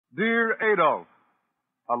Dear Adolf,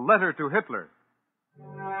 a letter to Hitler.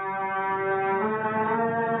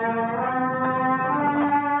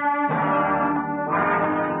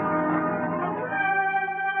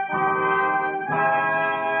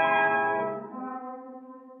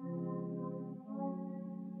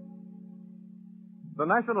 The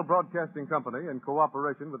National Broadcasting Company, in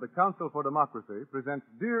cooperation with the Council for Democracy, presents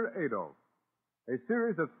Dear Adolf, a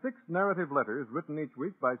series of 6 narrative letters written each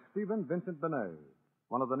week by Stephen Vincent Benet,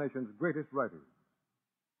 one of the nation's greatest writers.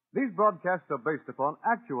 These broadcasts are based upon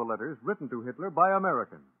actual letters written to Hitler by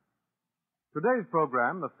Americans. Today's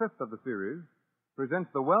program, the 5th of the series, presents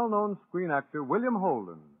the well-known screen actor William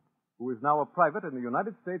Holden, who is now a private in the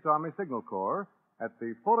United States Army Signal Corps at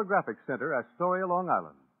the Photographic Center, Astoria, Long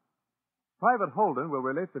Island. Private Holden will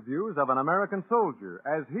relate the views of an American soldier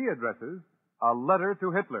as he addresses a letter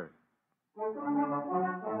to Hitler.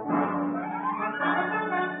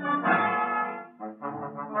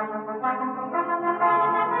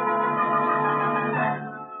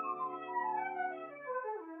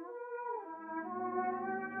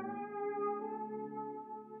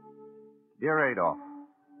 Dear Adolf,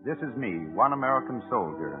 this is me, one American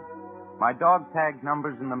soldier. My dog tag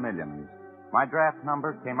number's in the millions. My draft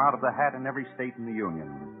number came out of the hat in every state in the Union.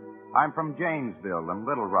 I'm from Janesville and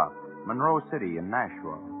Little Rock, Monroe City and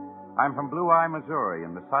Nashua. I'm from Blue Eye, Missouri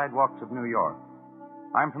and the sidewalks of New York.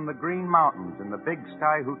 I'm from the Green Mountains and the big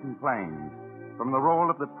sky-hooting plains, from the roll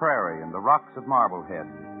of the prairie and the rocks of Marblehead,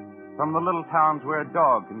 from the little towns where a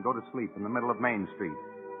dog can go to sleep in the middle of Main Street,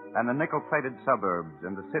 and the nickel-plated suburbs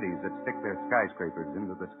and the cities that stick their skyscrapers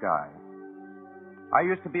into the sky. I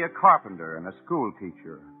used to be a carpenter and a school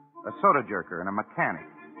teacher, a soda jerker and a mechanic.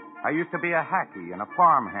 I used to be a hacky and a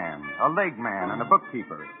farmhand, a leg man and a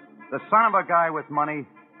bookkeeper, the son of a guy with money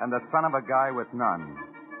and the son of a guy with none.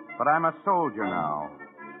 But I'm a soldier now.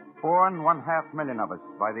 4.5 million of us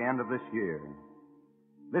by the end of this year.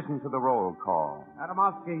 Listen to the roll call.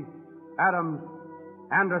 Adamowski, Adams,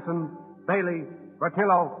 Anderson, Bailey,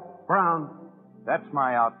 Bertillo, Brown. That's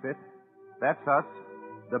my outfit. That's us.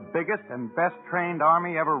 The biggest and best trained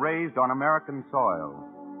army ever raised on American soil.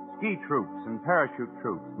 Ski troops and parachute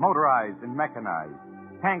troops, motorized and mechanized,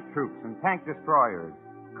 tank troops and tank destroyers,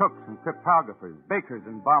 cooks and cryptographers, bakers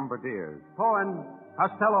and bombardiers. Cohen,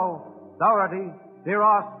 Costello, Dougherty,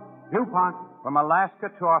 Deros, DuPont. From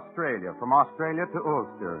Alaska to Australia, from Australia to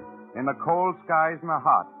Ulster, in the cold skies and the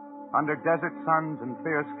hot, under desert suns and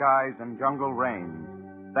fierce skies and jungle rains.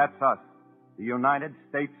 That's us, the United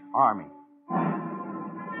States Army.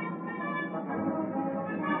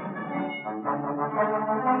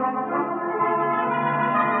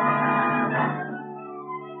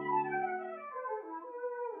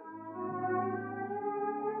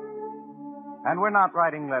 And we're not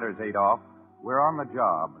writing letters, Adolf. We're on the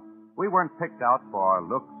job. We weren't picked out for our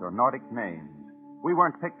looks or Nordic names. We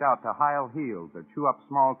weren't picked out to heil heels or chew up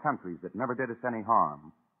small countries that never did us any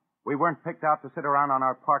harm. We weren't picked out to sit around on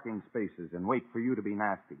our parking spaces and wait for you to be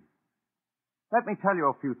nasty. Let me tell you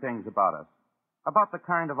a few things about us, about the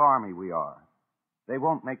kind of army we are. They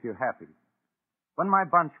won't make you happy. When my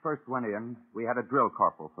bunch first went in, we had a drill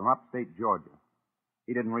corporal from upstate Georgia.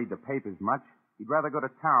 He didn't read the papers much. He'd rather go to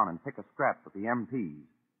town and pick a scrap with the MPs.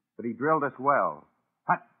 But he drilled us well.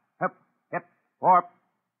 Hut, hip, hip, warp.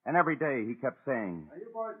 And every day he kept saying, Now, you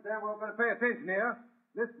boys damn well better pay attention here.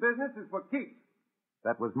 This business is for keeps.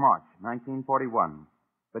 That was March 1941.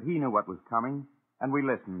 But he knew what was coming, and we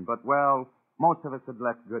listened. But, well, most of us had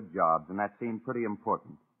left good jobs, and that seemed pretty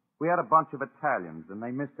important. We had a bunch of Italians, and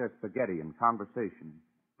they missed their spaghetti and conversation.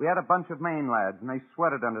 We had a bunch of Maine lads, and they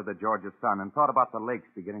sweated under the Georgia sun and thought about the lakes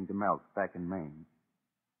beginning to melt back in Maine.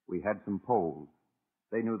 We had some Poles.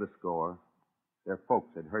 They knew the score. Their folks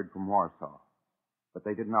had heard from Warsaw. But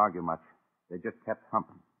they didn't argue much. They just kept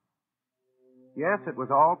humping. Yes, it was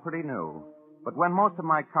all pretty new. But when most of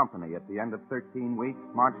my company, at the end of 13 weeks,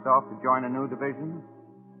 marched off to join a new division,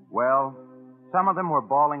 well, some of them were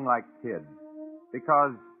bawling like kids.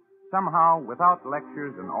 Because somehow, without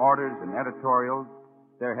lectures and orders and editorials,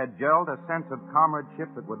 there had gelled a sense of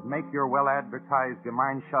comradeship that would make your well-advertised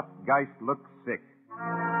Gemeinschaft Geist look sick.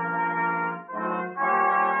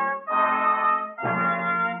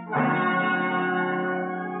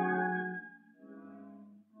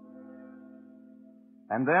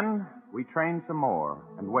 And then we trained some more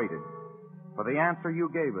and waited for the answer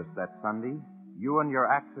you gave us that Sunday, you and your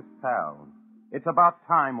Axis pals. It's about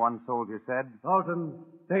time, one soldier said. Dalton,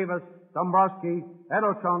 Davis, Dombrowski,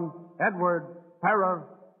 Edelson, Edward, Parra.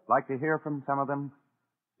 Like to hear from some of them?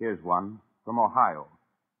 Here's one from Ohio.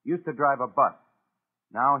 Used to drive a bus.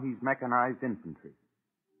 Now he's mechanized infantry.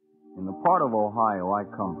 In the part of Ohio I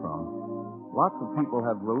come from, Lots of people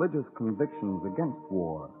have religious convictions against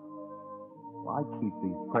war. I keep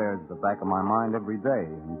these prayers at the back of my mind every day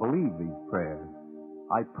and believe these prayers.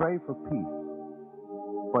 I pray for peace.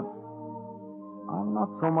 But I'm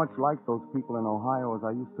not so much like those people in Ohio as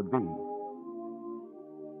I used to be.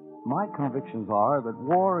 My convictions are that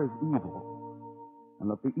war is evil,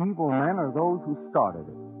 and that the evil men are those who started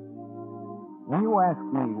it. When you ask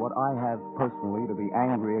me what I have personally to be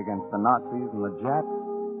angry against the Nazis and the Japs,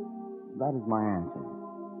 that is my answer.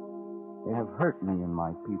 They have hurt me and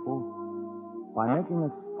my people by making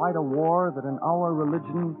us fight a war that in our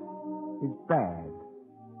religion is bad.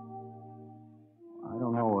 I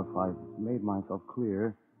don't know if I've made myself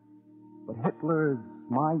clear, but Hitler is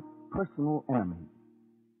my personal enemy,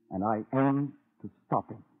 and I aim to stop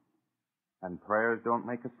him. And prayers don't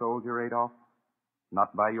make a soldier, Adolf?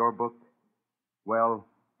 Not by your book? Well,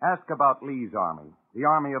 ask about Lee's army, the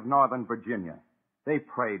Army of Northern Virginia. They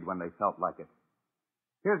prayed when they felt like it.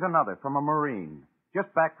 Here's another from a Marine,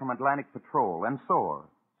 just back from Atlantic Patrol, and sore.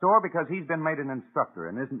 Sore because he's been made an instructor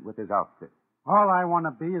and isn't with his outfit. All I want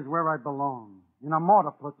to be is where I belong, in a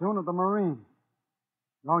mortar platoon of the Marines.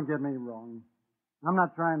 Don't get me wrong. I'm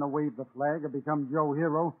not trying to wave the flag or become Joe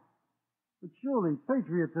Hero. But surely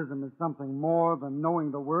patriotism is something more than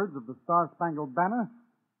knowing the words of the Star-Spangled Banner.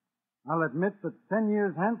 I'll admit that 10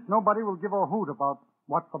 years hence, nobody will give a hoot about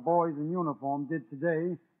what the boys in uniform did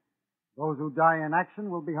today. Those who die in action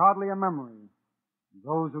will be hardly a memory.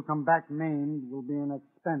 Those who come back maimed will be an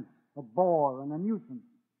expense, a bore, and a nuisance.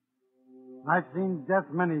 I've seen death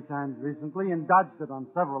many times recently and dodged it on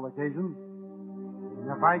several occasions. And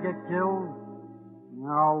if I get killed,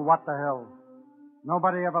 oh, what the hell?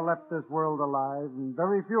 Nobody ever left this world alive, and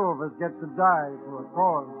very few of us get to die for a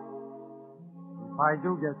cause. If I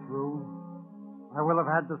do get through, I will have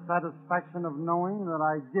had the satisfaction of knowing that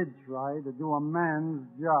I did try to do a man's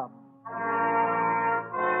job.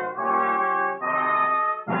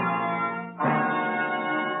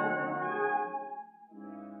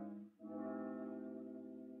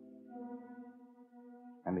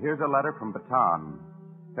 And here's a letter from Baton,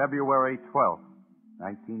 February 12th,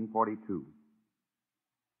 1942.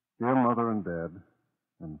 Dear Mother and Dad,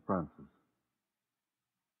 and Francis,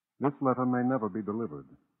 this letter may never be delivered.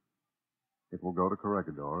 It will go to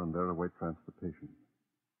Corregidor and there await transportation.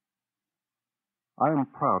 I am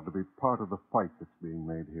proud to be part of the fight that's being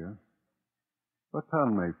made here.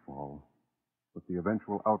 Bataan may fall, but the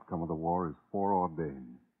eventual outcome of the war is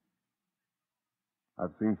foreordained.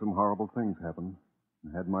 I've seen some horrible things happen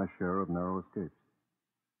and had my share of narrow escapes.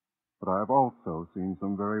 But I have also seen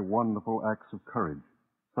some very wonderful acts of courage,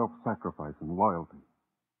 self-sacrifice, and loyalty.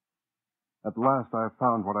 At last I have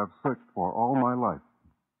found what I've searched for all my life,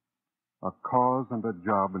 a cause and a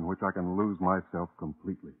job in which I can lose myself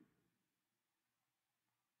completely.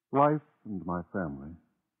 Life and my family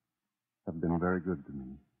have been very good to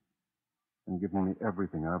me and given me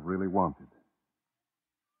everything I've really wanted.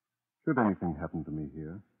 Should anything happen to me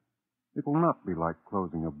here, it will not be like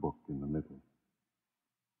closing a book in the middle.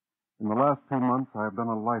 In the last 2 months, I have done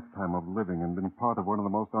a lifetime of living and been part of one of the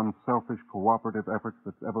most unselfish cooperative efforts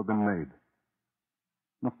that's ever been made.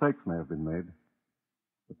 Mistakes may have been made,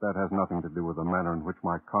 but that has nothing to do with the manner in which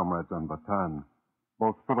my comrades on Bataan,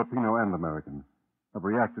 both Filipino and American, have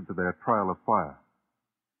reacted to their trial of fire.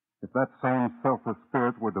 If that same selfless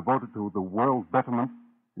spirit were devoted to the world's betterment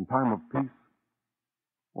in time of peace,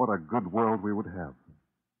 what a good world we would have.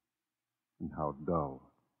 And how dull,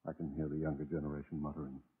 I can hear the younger generation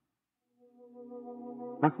muttering.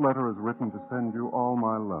 This letter is written to send you all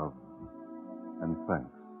my love and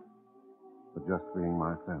thanks for just being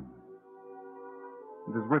my family.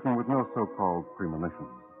 It is written with no so-called premonition.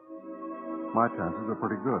 My chances are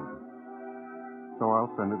pretty good, so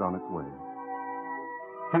I'll send it on its way.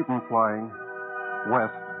 Keep 'em flying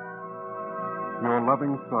west, your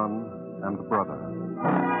loving son and brother.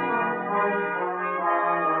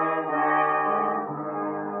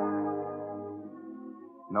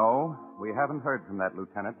 No, we haven't heard from that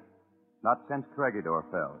lieutenant. Not since Corregidor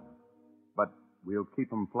fell. But we'll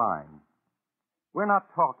keep 'em flying. We're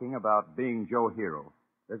not talking about being Joe Hero.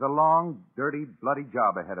 There's a long, dirty, bloody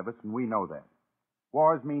job ahead of us, and we know that.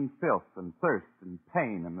 Wars mean filth and thirst and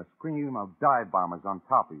pain and the scream of dive bombers on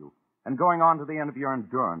top of you and going on to the end of your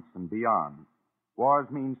endurance and beyond. Wars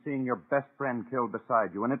mean seeing your best friend killed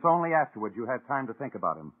beside you, and it's only afterwards you have time to think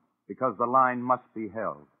about him, because the line must be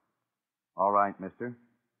held. All right, mister.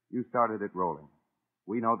 You started it rolling.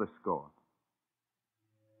 We know the score.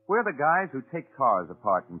 We're the guys who take cars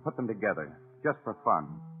apart and put them together, just for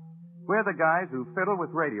fun. We're the guys who fiddle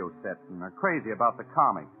with radio sets and are crazy about the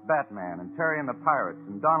comics, Batman and Terry and the Pirates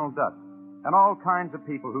and Donald Duck. and all kinds of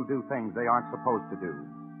people who do things they aren't supposed to do.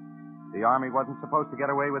 The Army wasn't supposed to get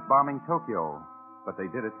away with bombing Tokyo, but they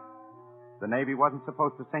did it. The Navy wasn't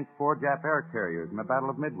supposed to sink 4 Jap air carriers in the Battle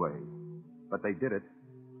of Midway, but they did it.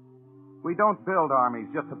 We don't build armies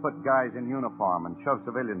just to put guys in uniform and shove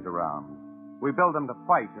civilians around. We build them to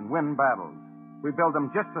fight and win battles. We build them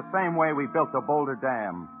just the same way we built the Boulder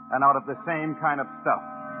Dam, and out of the same kind of stuff.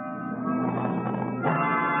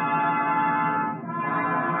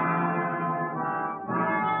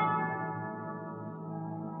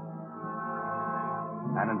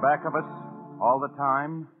 And in back of us, all the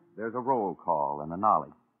time, there's a roll call and a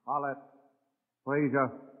knowledge. Follett,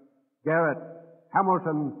 Fraser, Garrett,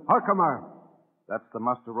 Hamilton, Herkimer. That's the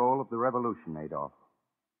muster roll of the Revolution, Adolf.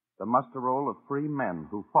 The muster roll of free men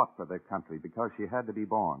who fought for their country because she had to be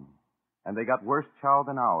born. And they got worse chow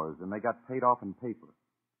than ours, and they got paid off in paper.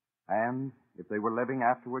 And if they were living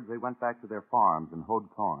afterwards, they went back to their farms and hoed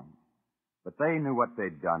corn. But they knew what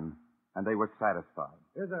they'd done, and they were satisfied.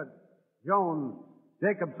 Izzard, Jones,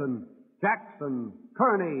 Jacobson, Jackson,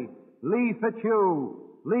 Kearney, Lee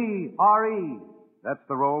Fitzhugh, Lee R.E. That's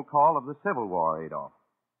the roll call of the Civil War, Adolf.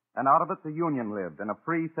 And out of it, the Union lived, and a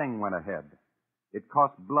free thing went ahead. It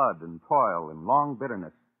cost blood and toil and long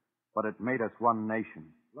bitterness, but it made us one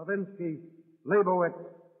nation. Levinsky, Leibowitz,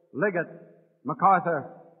 Liggett,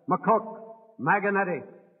 MacArthur, McCook, Maganetti.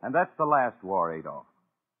 And that's the last war, Adolf.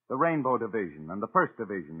 The Rainbow Division and the First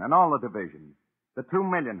Division and all the divisions. The 2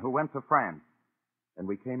 million who went to France. And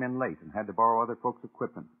we came in late and had to borrow other folks'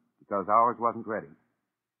 equipment because ours wasn't ready.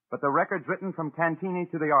 But the record's written from Cantini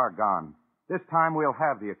to the Argonne. This time we'll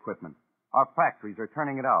have the equipment. Our factories are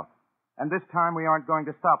turning it out. And this time we aren't going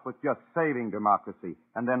to stop with just saving democracy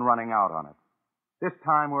and then running out on it. This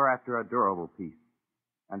time we're after a durable peace.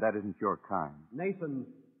 And that isn't your kind. Nathan,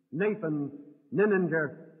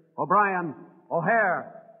 Nininger, O'Brien,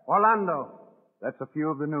 O'Hare, Orlando. That's a few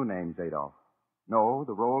of the new names, Adolf. No,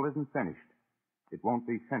 the roll isn't finished. It won't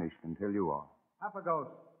be finished until you are. Papagos,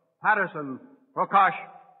 Patterson, Prakash,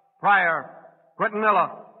 Pryor,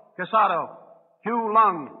 Grittanilla, Casado, Hugh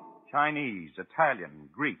Lung. Chinese, Italian,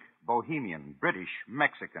 Greek, Bohemian, British,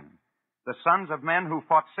 Mexican. The sons of men who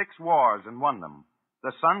fought 6 wars and won them.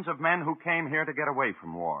 The sons of men who came here to get away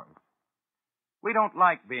from wars. We don't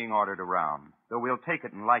like being ordered around, though we'll take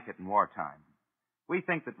it and like it in wartime. We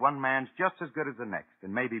think that one man's just as good as the next,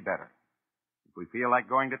 and maybe better. If we feel like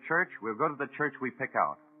going to church, we'll go to the church we pick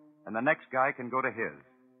out, and the next guy can go to his.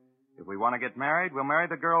 If we want to get married, we'll marry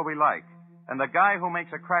the girl we like, and the guy who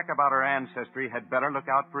makes a crack about her ancestry had better look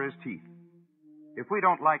out for his teeth. If we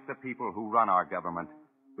don't like the people who run our government,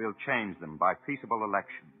 we'll change them by peaceable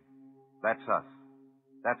election. That's us.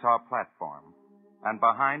 That's our platform. And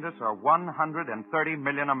behind us are 130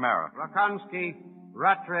 million Americans. Rakonski,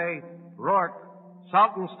 Rattray, Rourke,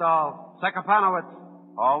 Saltonstall, Sekapanowitz.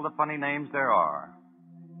 All the funny names there are.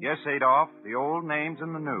 Yes, Adolf, the old names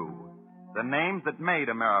and the new. The names that made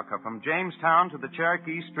America from Jamestown to the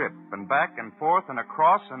Cherokee Strip and back and forth and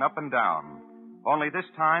across and up and down. Only this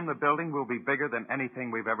time the building will be bigger than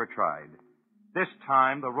anything we've ever tried. This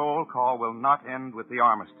time the roll call will not end with the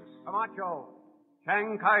armistice. Camacho,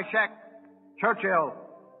 Chiang Kai-shek, Churchill,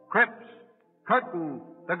 Cripps, Curtin,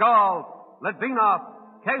 de Gaulle, Litvinov,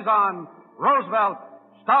 Kazan, Roosevelt,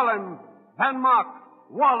 Stalin, Van Mock,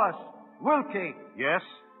 Wallace, Wilkie. Yes,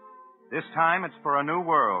 this time it's for a new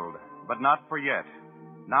world, but not for yet.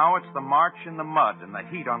 Now it's the march in the mud and the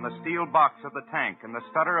heat on the steel box of the tank and the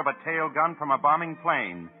stutter of a tail gun from a bombing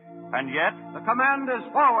plane. And yet, the command is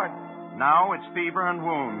forward. Now it's fever and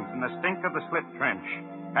wounds and the stink of the slit trench.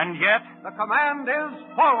 And yet, the command is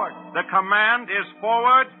forward. The command is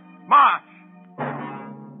forward. March!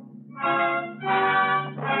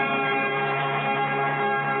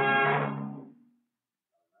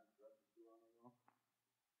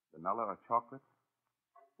 Vanilla or chocolate?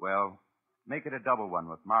 Well, make it a double one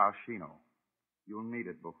with maraschino. You'll need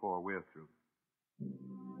it before we're through.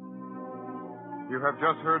 You have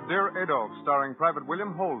just heard Dear Adolf, starring Private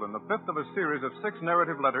William Holden, the 5th of a series of 6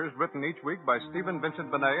 narrative letters written each week by Stephen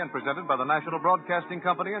Vincent Benet and presented by the National Broadcasting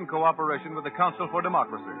Company in cooperation with the Council for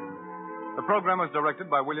Democracy. The program was directed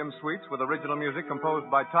by William Sweets with original music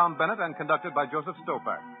composed by Tom Bennett and conducted by Joseph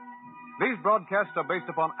Stopak. These broadcasts are based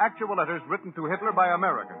upon actual letters written to Hitler by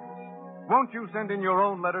Americans. Won't you send in your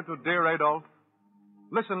own letter to Dear Adolf?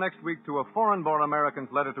 Listen next week to a foreign-born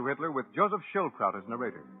American's letter to Hitler with Joseph Schildkraut as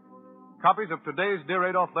narrator. Copies of today's Dear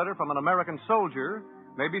Adolf letter from an American soldier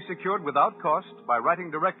may be secured without cost by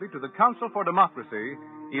writing directly to the Council for Democracy,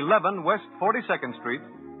 11 West 42nd Street,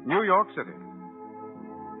 New York City.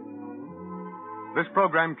 This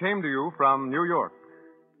program came to you from New York.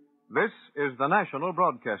 This is the National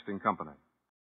Broadcasting Company.